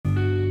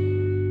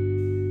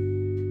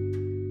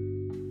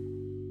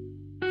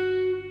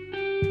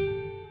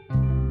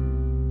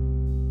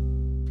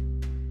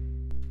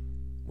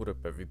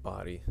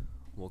everybody?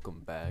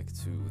 Welcome back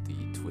to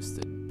the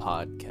Twisted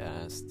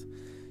Podcast.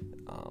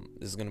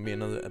 This is gonna be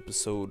another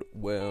episode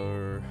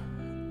where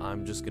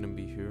I'm just gonna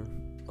be here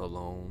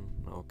alone,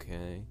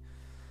 okay?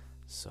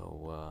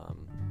 So,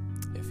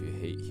 if you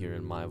hate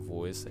hearing my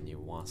voice and you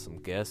want some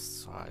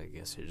guests, I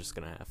guess you're just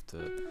gonna have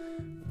to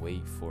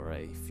wait for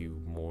a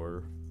few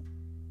more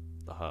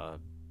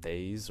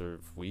days or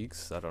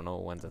weeks. I don't know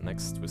when the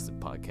next Twisted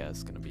Podcast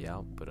is gonna be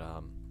out, but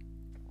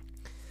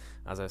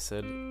as I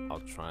said, I'll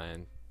try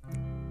and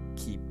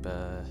keep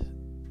a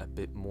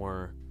bit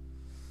more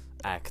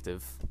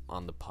active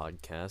on the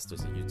podcast.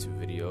 There's a YouTube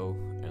video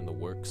in the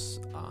works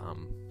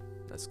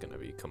that's gonna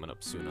be coming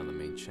up soon on the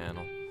main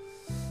channel.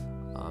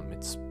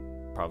 It's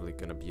probably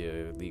gonna be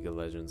a League of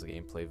Legends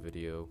gameplay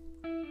video,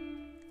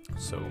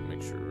 so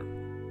make sure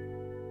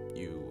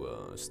you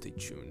stay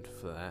tuned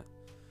for that.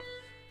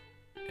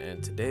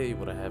 And today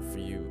what I have for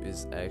you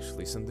is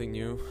actually something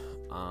new.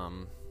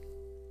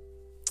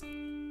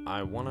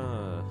 I want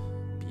to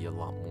be a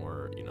lot more,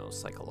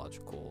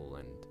 psychological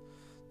and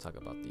talk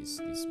about these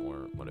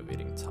more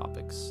motivating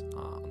topics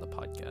on the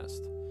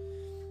podcast.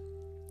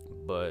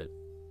 But,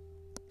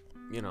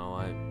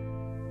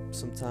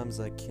 sometimes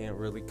I can't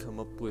really come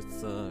up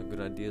with good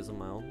ideas on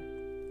my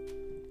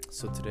own.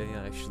 So today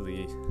I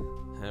actually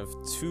have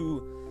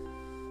two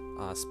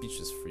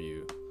speeches for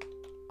you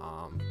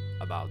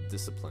about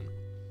discipline.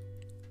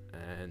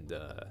 And,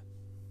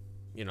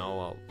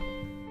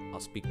 I'll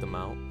speak them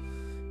out.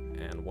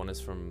 And one is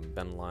from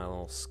Ben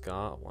Lyle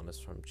Scott, one is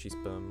from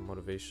Chispa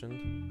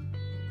Motivation.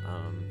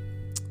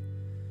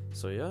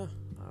 So yeah,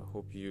 I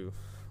hope you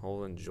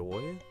all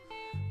enjoy.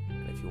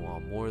 And if you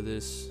want more of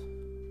this,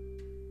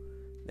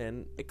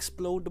 then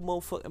explode the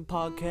motherfucking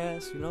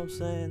podcast, you know what I'm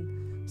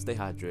saying? Stay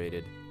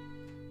hydrated.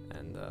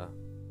 And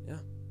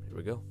here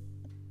we go.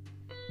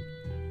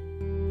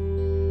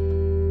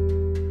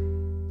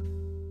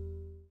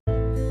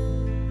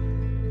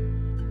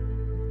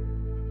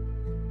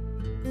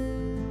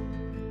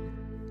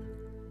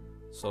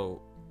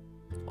 So,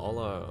 all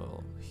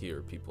I'll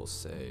hear people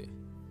say,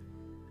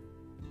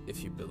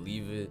 if you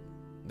believe it,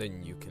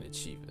 then you can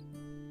achieve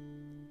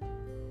it.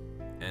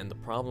 And the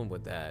problem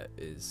with that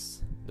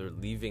is they're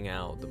leaving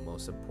out the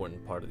most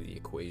important part of the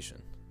equation.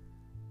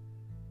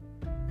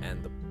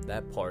 And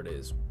that part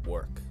is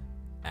work,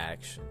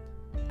 action,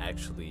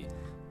 actually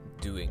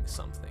doing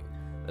something.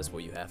 That's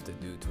what you have to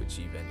do to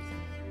achieve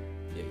anything.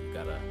 Yeah, you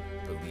gotta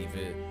believe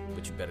it,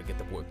 but you better get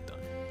the work done.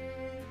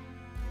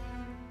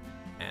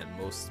 And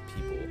most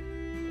people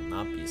will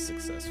not be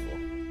successful.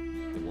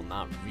 They will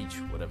not reach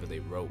whatever they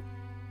wrote.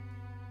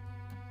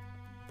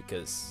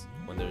 Because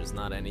when there's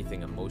not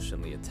anything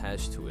emotionally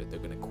attached to it, they're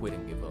going to quit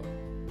and give up.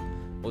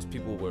 Most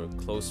people were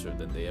closer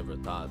than they ever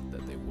thought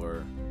that they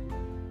were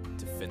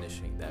to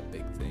finishing that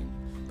big thing.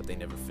 But they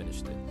never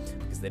finished it.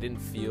 Because they didn't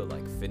feel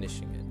like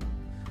finishing it.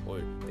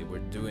 Or they were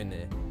doing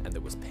it and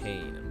there was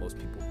pain. And most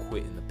people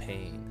quit in the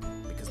pain.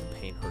 Because the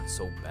pain hurt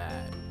so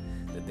bad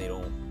that they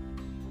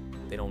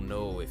don't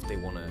know if they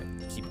want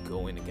to keep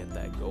going to get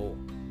that goal.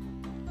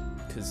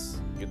 Because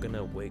you're going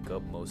to wake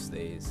up most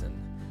days and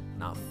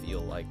not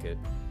feel like it.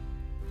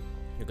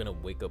 You're going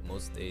to wake up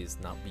most days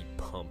not be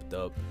pumped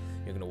up.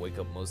 You're going to wake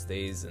up most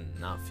days and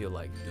not feel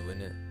like doing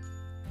it.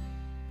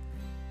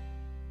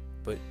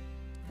 But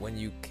when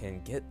you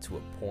can get to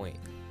a point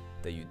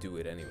that you do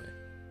it anyway,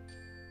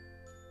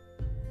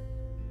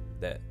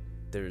 that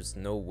there's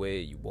no way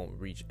you won't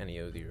reach any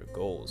of your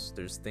goals.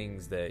 There's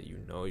things that you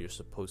know you're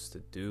supposed to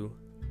do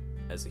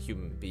as a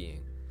human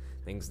being,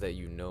 things that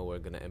you know are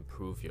going to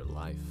improve your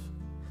life.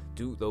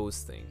 Do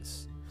those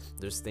things.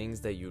 There's things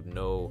that you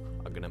know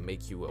are going to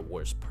make you a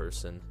worse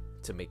person,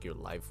 to make your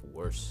life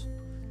worse.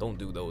 Don't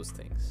do those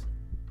things.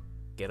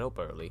 Get up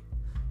early,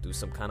 do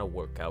some kind of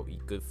workout,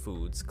 eat good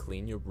foods,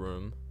 clean your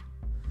room,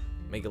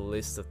 make a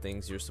list of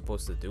things you're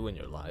supposed to do in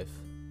your life,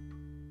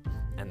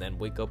 and then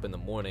wake up in the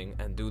morning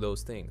and do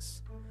those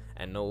things.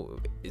 And no,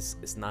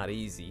 it's not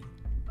easy,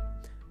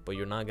 but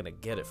you're not going to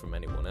get it from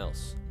anyone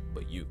else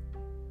but you.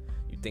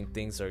 You think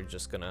things are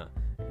just gonna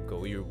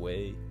go your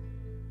way?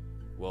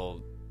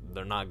 Well,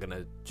 they're not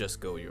gonna just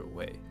go your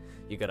way.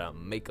 You gotta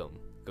make them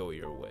go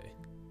your way.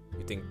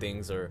 You think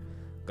things are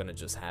gonna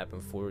just happen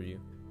for you?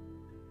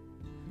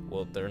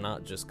 Well, they're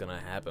not just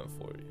gonna happen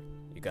for you.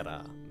 You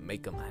gotta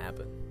make them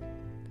happen.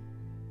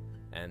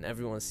 And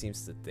everyone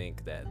seems to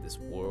think that this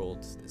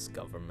world, this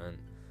government,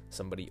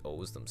 somebody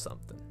owes them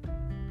something.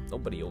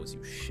 Nobody owes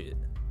you shit.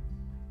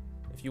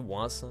 If you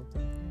want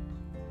something,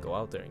 go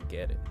out there and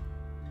get it.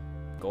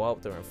 Go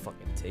out there and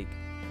fucking take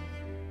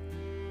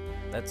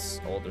it. That's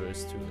all there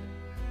is to it.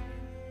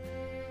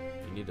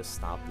 You need to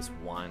stop this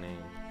whining,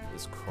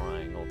 this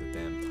crying all the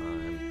damn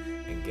time,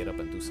 and get up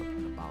and do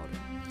something about it.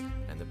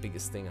 And the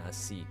biggest thing I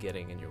see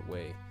getting in your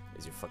way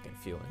is your fucking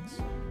feelings.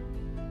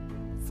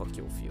 Fuck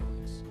your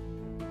feelings.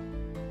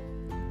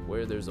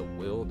 Where there's a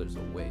will, there's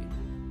a way.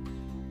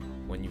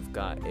 When you've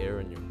got air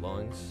in your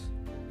lungs,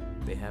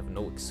 they have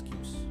no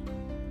excuse.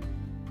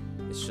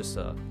 It's just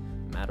a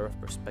matter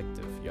of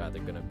perspective. You're either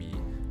gonna be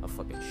a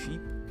fucking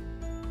sheep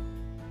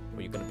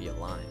or you're gonna be a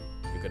lion.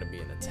 you're gonna be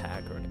an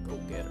attacker and a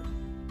go-getter.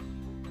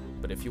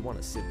 But if you want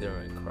to sit there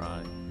and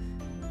cry,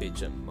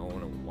 bitch and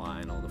moan and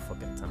whine all the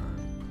fucking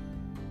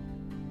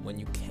time, when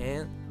you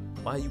can't,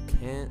 why you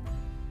can't,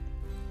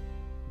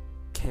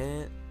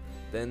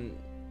 then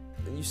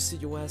you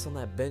sit your ass on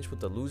that bench with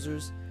the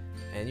losers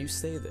and you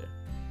stay there.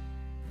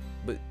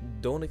 But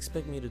don't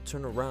expect me to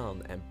turn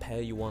around and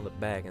pat you on the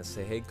back and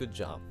say, hey, good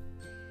job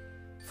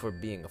for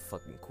being a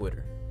fucking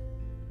quitter.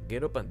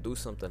 Get up and do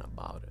something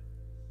about it.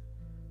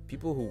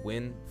 People who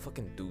win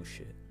fucking do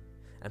shit,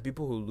 and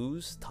people who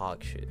lose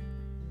talk shit.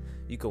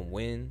 You can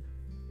win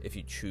if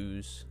you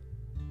choose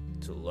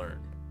to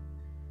learn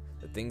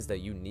the things that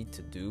you need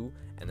to do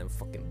and then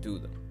fucking do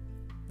them.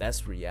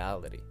 That's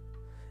reality.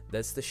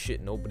 That's the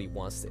shit nobody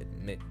wants to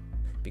admit,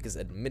 because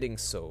admitting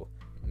so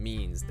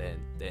means that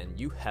then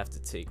you have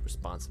to take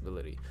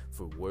responsibility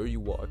for where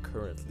you are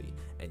currently,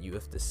 and you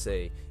have to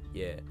say,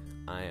 yeah,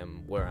 I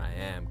am where I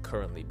am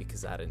currently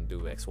because I didn't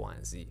do X, Y,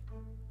 and Z.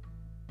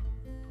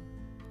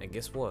 And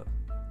guess what?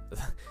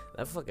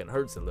 That fucking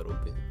hurts a little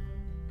bit.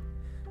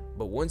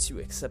 But once you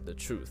accept the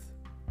truth,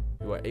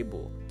 you are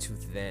able to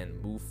then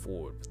move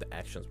forward with the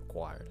actions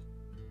required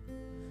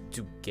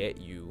to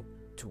get you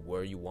to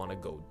where you want to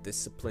go.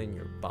 Discipline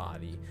your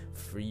body,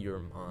 free your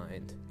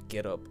mind,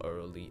 get up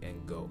early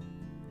and go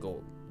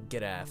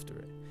get after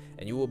it,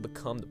 and you will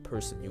become the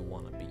person you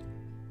want to be.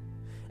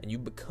 And you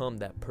become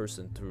that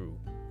person through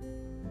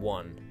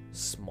one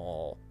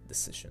small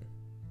decision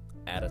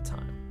at a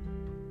time.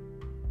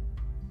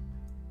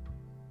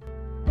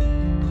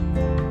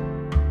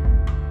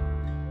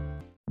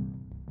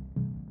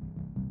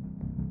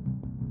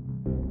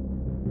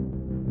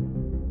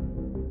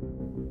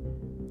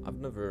 I've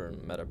never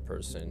met a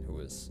person who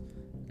is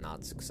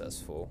not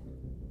successful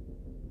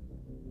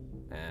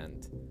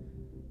and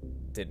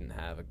didn't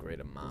have a great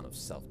amount of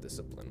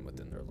self-discipline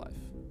within their life.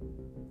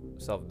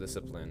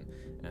 Self-discipline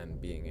and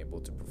being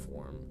able to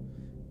perform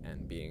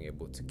and being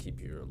able to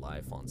keep your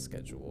life on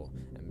schedule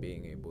and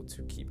being able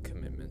to keep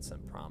commitments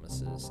and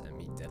promises and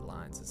meet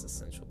deadlines is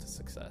essential to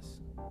success.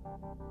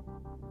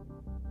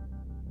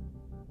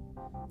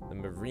 The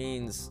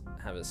Marines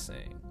have a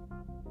saying: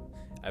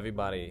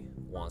 everybody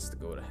wants to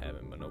go to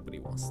heaven, but nobody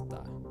wants to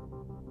die.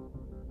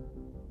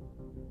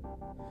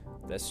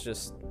 That's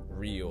just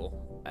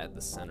real. At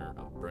the center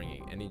of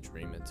bringing any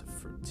dream into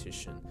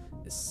fruition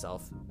is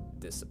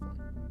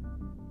self-discipline.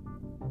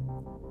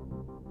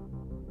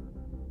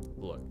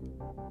 Look,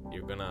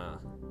 you're gonna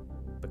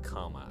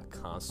become a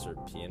concert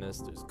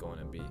pianist. There's going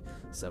to be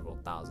several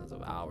thousands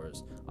of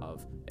hours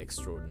of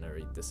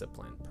extraordinary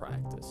discipline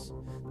practice.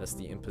 That's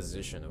the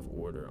imposition of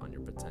order on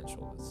your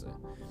potential, let's say.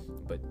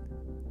 But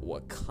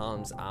what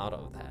comes out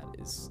of that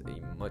is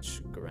a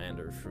much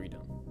grander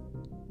freedom.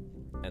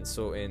 And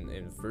so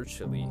in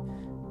virtually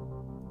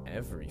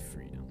every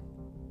freedom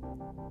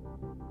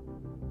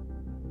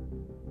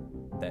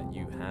that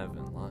you have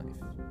in life,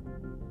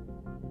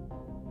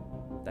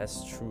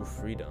 that's true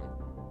freedom,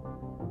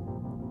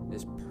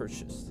 is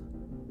purchased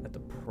at the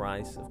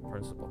price of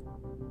principle.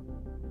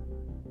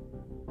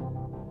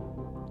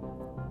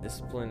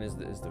 Discipline is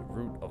the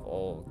root of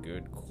all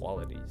good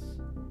qualities,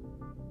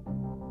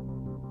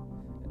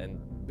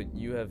 but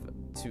you have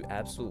to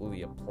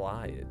absolutely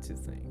apply it to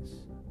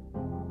things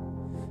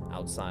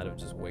outside of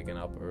just waking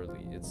up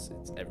early. It's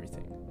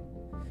everything.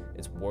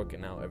 It's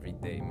working out every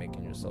day,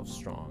 making yourself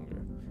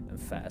stronger and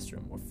faster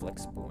and more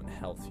flexible and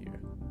healthier.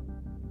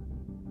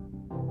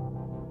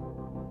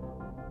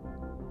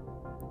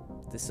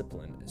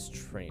 Discipline is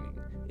training.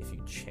 If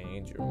you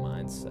change your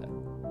mindset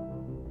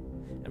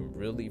and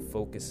really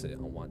focus it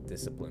on what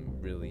discipline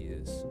really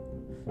is,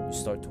 you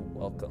start to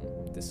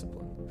welcome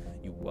discipline.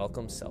 You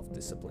welcome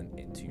self-discipline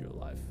into your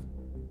life.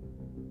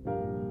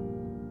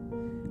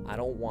 I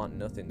don't want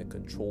nothing to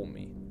control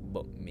me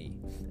but me,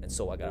 and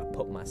so I gotta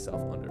put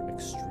myself under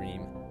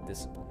extreme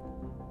discipline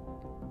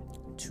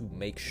to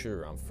make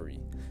sure I'm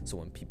free. So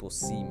when people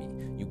see me,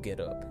 you get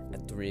up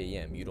at 3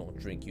 a.m., you don't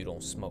drink, you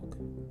don't smoke.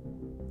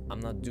 I'm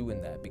not doing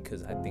that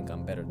because I think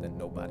I'm better than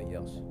nobody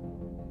else,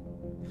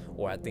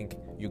 or I think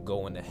you're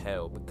going to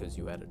hell because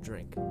you had a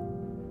drink.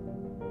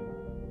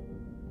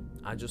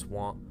 I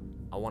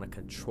want to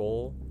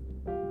control,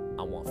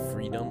 I want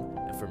freedom,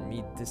 and for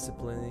me,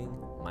 disciplining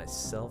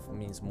myself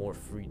means more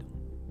freedom.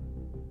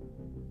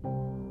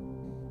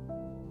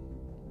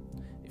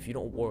 If you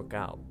don't work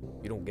out,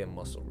 you don't get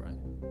muscle, right?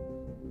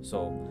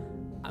 So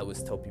I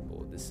always tell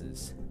people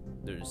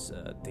there's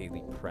a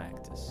daily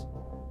practice,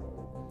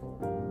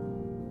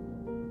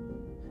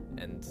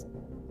 and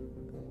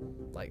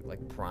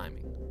like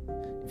priming.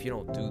 If you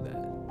don't do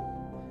that,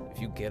 if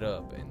you get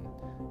up and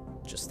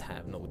just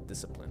have no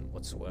discipline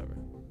whatsoever,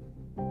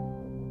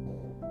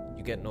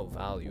 you get no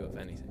value of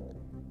anything.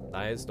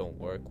 Diets don't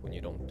work when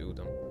you don't do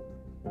them.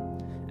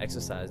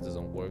 Exercise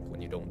doesn't work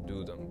when you don't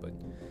do them, but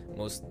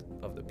most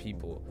of the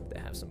people that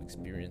have some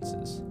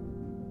experiences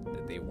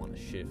that they want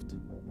to shift.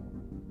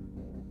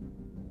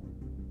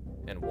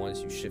 And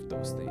once you shift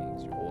those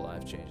things, your whole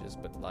life changes,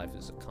 but life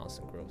is a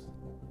constant growth.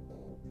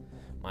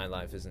 My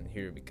life isn't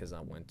here because I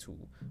went to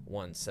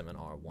one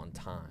seminar one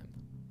time.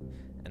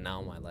 And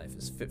now my life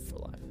is fit for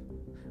life.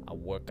 I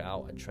work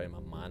out, I train my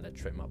mind, I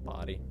train my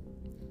body.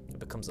 It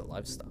becomes a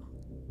lifestyle.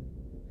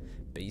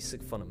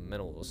 Basic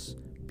fundamentals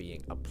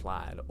being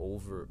applied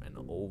over and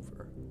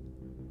over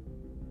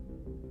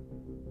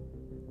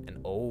and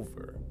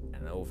over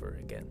and over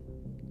again.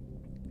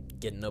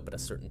 Getting up at a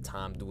certain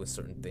time, doing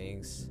certain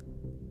things,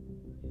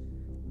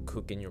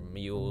 cooking your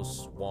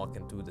meals,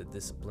 walking through the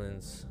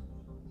disciplines,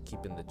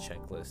 keeping the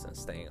checklist, and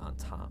staying on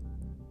top.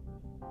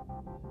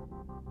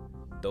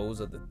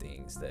 Those are the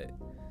things that,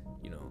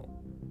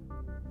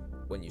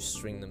 when you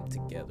string them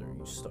together,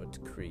 you start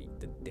to create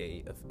the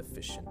day of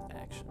efficient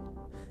action.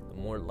 The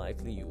more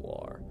likely you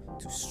are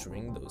to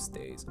string those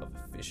days of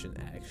efficient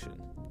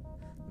action,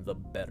 the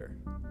better.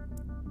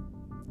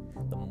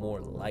 The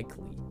more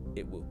likely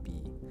it will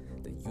be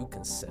that you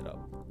can set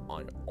up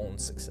on your own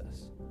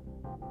success.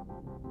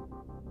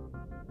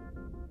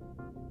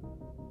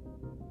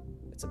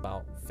 It's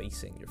about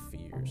facing your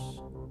fears.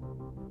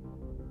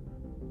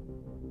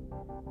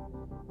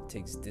 It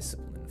takes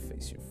discipline to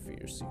face your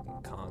fears so you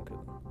can conquer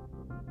them.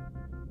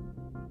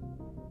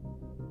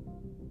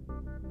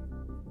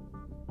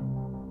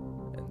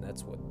 And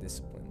that's what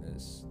discipline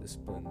is.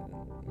 Discipline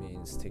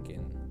means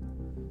taking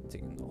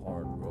the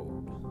hard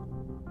road,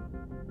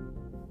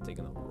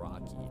 taking the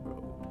rocky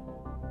road,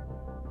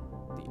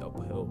 the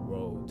uphill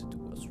road to do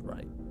what's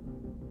right.